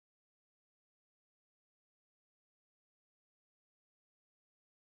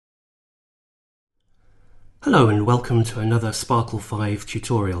Hello and welcome to another Sparkle 5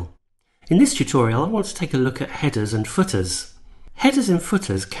 tutorial. In this tutorial I want to take a look at headers and footers. Headers and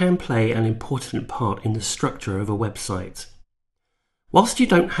footers can play an important part in the structure of a website. Whilst you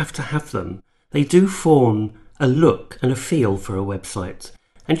don't have to have them, they do form a look and a feel for a website,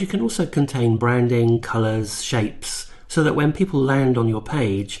 and you can also contain branding, colours, shapes, so that when people land on your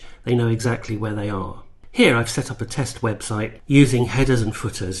page they know exactly where they are. Here I've set up a test website using headers and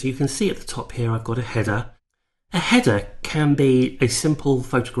footers. You can see at the top here I've got a header. A header can be a simple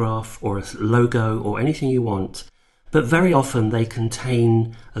photograph or a logo or anything you want, but very often they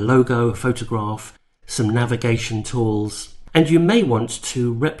contain a logo, a photograph, some navigation tools, and you may want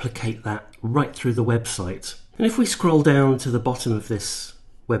to replicate that right through the website. And if we scroll down to the bottom of this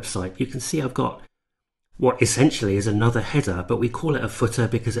website, you can see I've got what essentially is another header, but we call it a footer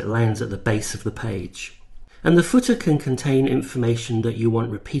because it lands at the base of the page. And the footer can contain information that you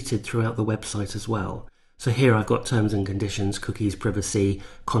want repeated throughout the website as well. So here I've got terms and conditions, cookies, privacy,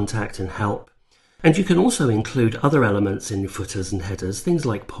 contact and help. And you can also include other elements in your footers and headers, things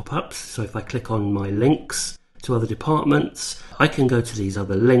like pop-ups. So if I click on my links to other departments, I can go to these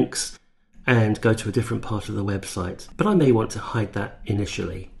other links and go to a different part of the website. But I may want to hide that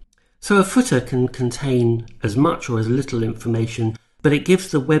initially. So a footer can contain as much or as little information, but it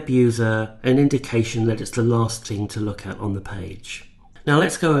gives the web user an indication that it's the last thing to look at on the page. Now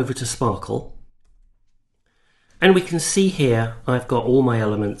let's go over to Sparkle. And we can see here I've got all my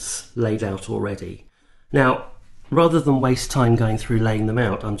elements laid out already. Now, rather than waste time going through laying them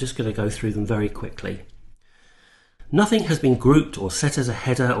out, I'm just going to go through them very quickly. Nothing has been grouped or set as a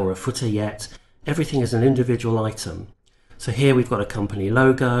header or a footer yet. Everything is an individual item. So here we've got a company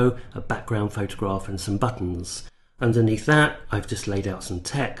logo, a background photograph and some buttons. Underneath that, I've just laid out some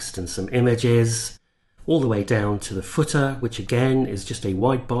text and some images, all the way down to the footer, which again is just a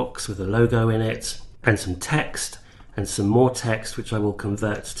white box with a logo in it, and some text and some more text which I will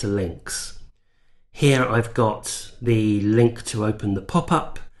convert to links. Here I've got the link to open the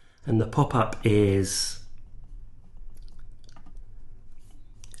pop-up, and the pop-up is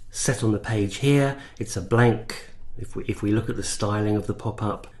set on the page here. It's a blank. If we look at the styling of the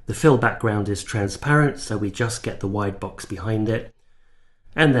pop-up, the fill background is transparent, so we just get the wide box behind it,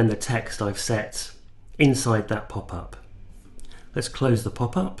 and then the text I've set inside that pop-up. Let's close the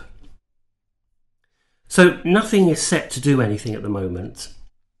pop-up. So nothing is set to do anything at the moment,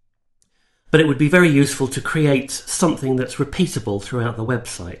 but it would be very useful to create something that's repeatable throughout the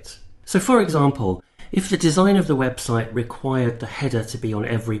website. So for example, if the design of the website required the header to be on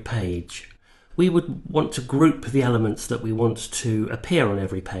every page, we would want to group the elements that we want to appear on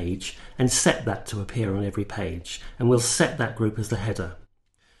every page and set that to appear on every page, and we'll set that group as the header.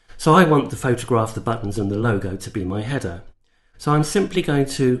 So I want the photograph, the buttons and the logo to be my header. So I'm simply going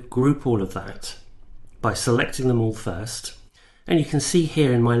to group all of that by selecting them all first, and you can see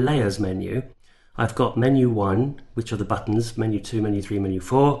here in my layers menu I've got menu 1, which are the buttons, menu 2, menu 3, menu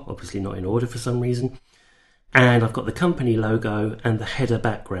 4, obviously not in order for some reason, and I've got the company logo and the header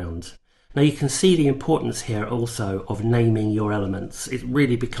background. Now you can see the importance here also of naming your elements. It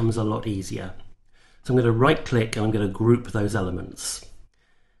really becomes a lot easier. So I'm going to right click and I'm going to group those elements,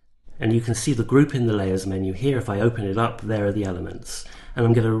 and you can see the group in the layers menu here. If I open it up, there are the elements, and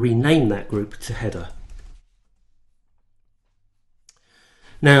I'm going to rename that group to header.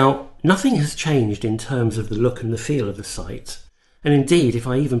 Now, nothing has changed in terms of the look and the feel of the site, and indeed, if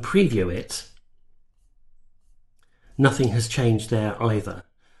I even preview it, nothing has changed there either.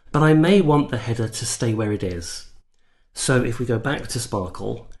 But I may want the header to stay where it is. So if we go back to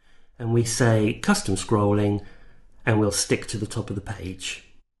Sparkle and we say custom scrolling, and we'll stick to the top of the page.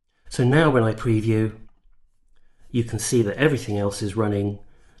 So now when I preview, you can see that everything else is running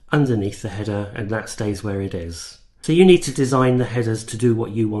underneath the header, and that stays where it is. So you need to design the headers to do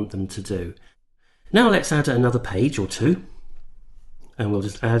what you want them to do. Now let's add another page or two, and we'll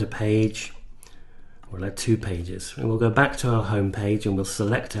just add a page. We'll add 2 pages, and we'll go back to our home page and we'll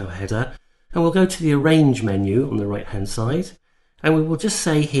select our header, and we'll go to the Arrange menu on the right hand side, and we will just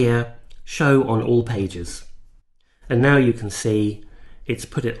say here show on all pages, and now you can see it's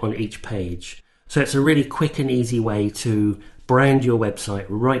put it on each page. So it's a really quick and easy way to brand your website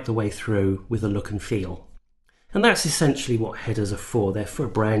right the way through with a look and feel. And that's essentially what headers are for. They're for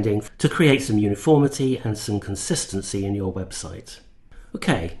branding, to create some uniformity and some consistency in your website.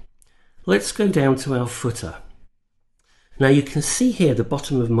 Okay, let's go down to our footer. Now you can see here the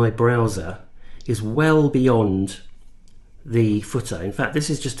bottom of my browser is well beyond the footer. In fact, this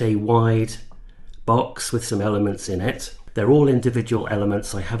is just a wide box with some elements in it. They're all individual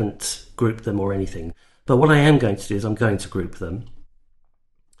elements. I haven't grouped them or anything. But what I am going to do is I'm going to group them.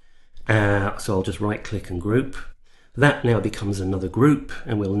 So I'll just right click and group. That now becomes another group,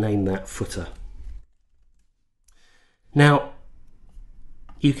 and we'll name that footer. Now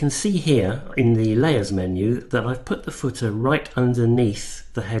you can see here in the layers menu that I've put the footer right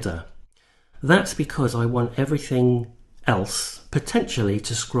underneath the header. That's because I want everything else potentially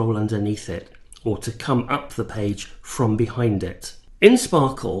to scroll underneath it or to come up the page from behind it. In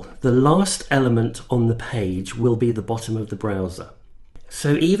Sparkle, the last element on the page will be the bottom of the browser.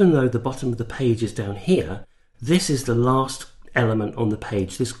 So even though the bottom of the page is down here, this is the last element on the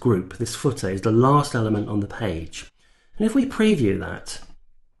page. This group, this footer, is the last element on the page. And if we preview that,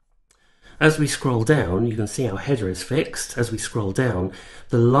 as we scroll down, you can see our header is fixed. As we scroll down,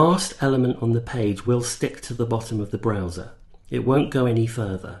 the last element on the page will stick to the bottom of the browser. It won't go any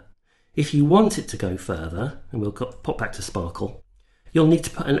further. If you want it to go further, and we'll pop back to Sparkle, you'll need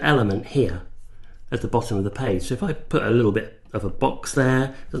to put an element here at the bottom of the page. So if I put a little bit of a box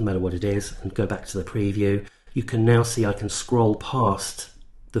there, doesn't matter what it is, and go back to the preview, you can now see I can scroll past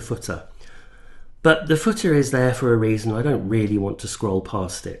the footer. But the footer is there for a reason. I don't really want to scroll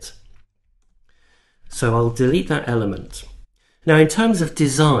past it. So I'll delete that element. Now in terms of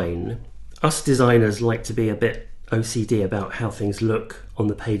design, us designers like to be a bit OCD about how things look on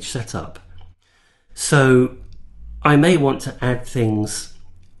the page setup. So I may want to add things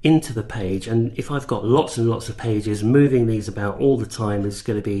into the page, and if I've got lots and lots of pages, moving these about all the time is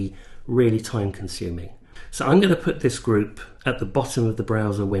going to be really time consuming. So I'm going to put this group at the bottom of the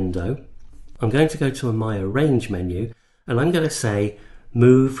browser window. I'm going to go to my Arrange menu, and I'm going to say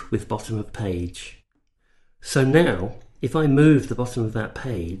Move with bottom of page. So now, if I move the bottom of that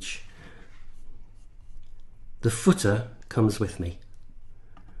page, the footer comes with me.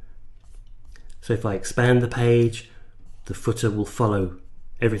 So if I expand the page, the footer will follow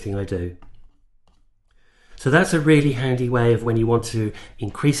everything I do. So that's a really handy way of when you want to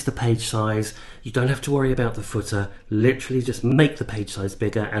increase the page size, you don't have to worry about the footer, literally just make the page size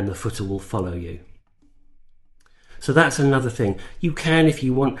bigger and the footer will follow you. So that's another thing. You can, if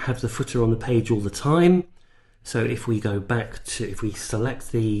you want, have the footer on the page all the time. So if we go back to, if we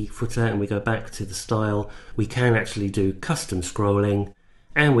select the footer and we go back to the style, we can actually do custom scrolling,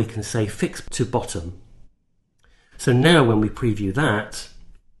 and we can say fix to bottom. So now when we preview that,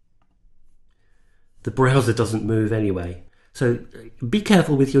 the browser doesn't move anyway. So be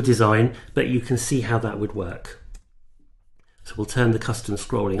careful with your design, but you can see how that would work. So we'll turn the custom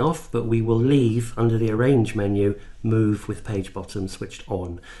scrolling off, but we will leave under the Arrange menu, Move with page bottom switched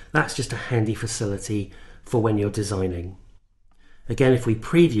on. That's just a handy facility for when you're designing. Again, if we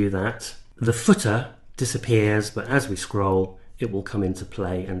preview that, the footer disappears, but as we scroll, it will come into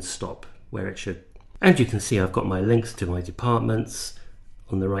play and stop where it should. And you can see I've got my links to my departments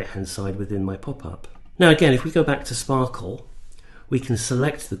on the right hand side within my pop-up. Now again, if we go back to Sparkle, we can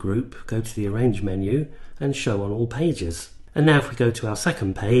select the group, go to the Arrange menu and show on all pages. And now if we go to our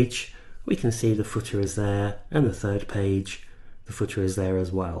second page, we can see the footer is there, and the third page, the footer is there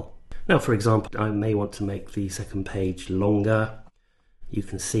as well. Now for example, I may want to make the second page longer. You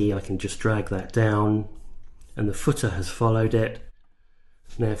can see I can just drag that down and the footer has followed it.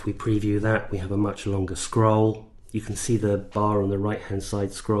 Now if we preview that, we have a much longer scroll. You can see the bar on the right hand side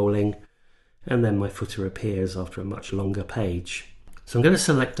scrolling, and then my footer appears after a much longer page. So I'm going to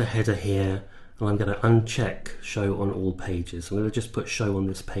select a header here, and I'm going to uncheck Show on all pages. I'm going to just put Show on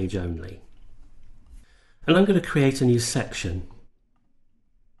this page only. And I'm going to create a new section.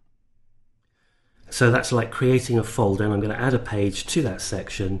 So that's like creating a folder, and I'm going to add a page to that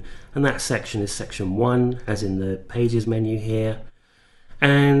section, and that section is section 1, as in the Pages menu here.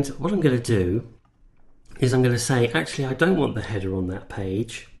 And what I'm going to do is I'm going to say, actually I don't want the header on that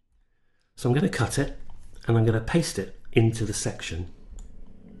page, so I'm going to cut it and I'm going to paste it into the section.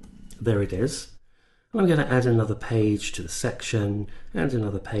 There it is. And I'm going to add another page to the section and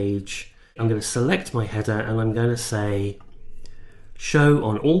another page. I'm going to select my header and I'm going to say Show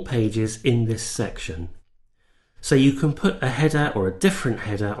on all pages in this section. So you can put a header or a different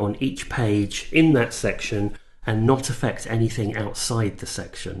header on each page in that section and not affect anything outside the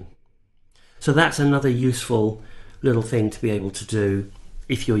section. So that's another useful little thing to be able to do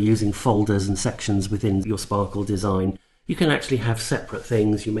if you're using folders and sections within your Sparkle design. You can actually have separate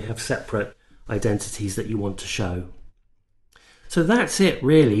things. You may have separate identities that you want to show. So that's it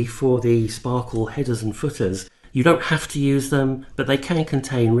really for the Sparkle headers and footers. You don't have to use them, but they can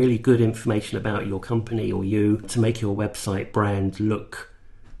contain really good information about your company or you to make your website brand look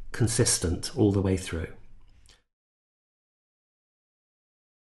consistent all the way through.